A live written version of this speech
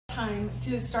time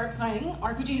to start playing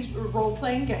RPGs,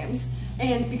 role-playing games,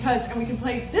 and we can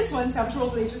play this one, Savage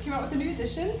Worlds. They just came out with a new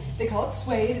edition. They call it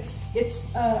SWADE.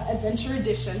 It's Adventure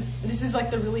Edition. And this is like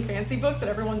the really fancy book that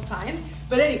everyone signed.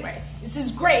 But anyway, this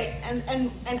is great, and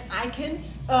I can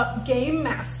game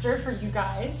master for you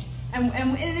guys, and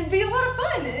it'd be a lot of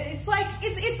fun. It's like the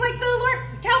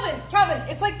LARP, Calvin.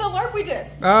 It's like the LARP we did.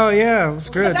 Oh yeah, it was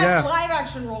good. But that's live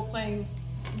action role playing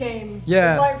game.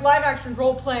 Yeah. Live action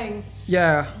role playing.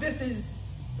 Yeah. This is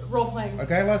role playing. A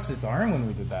guy lost his arm when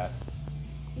we did that.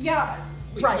 Yeah.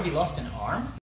 Wait, right. somebody lost an arm?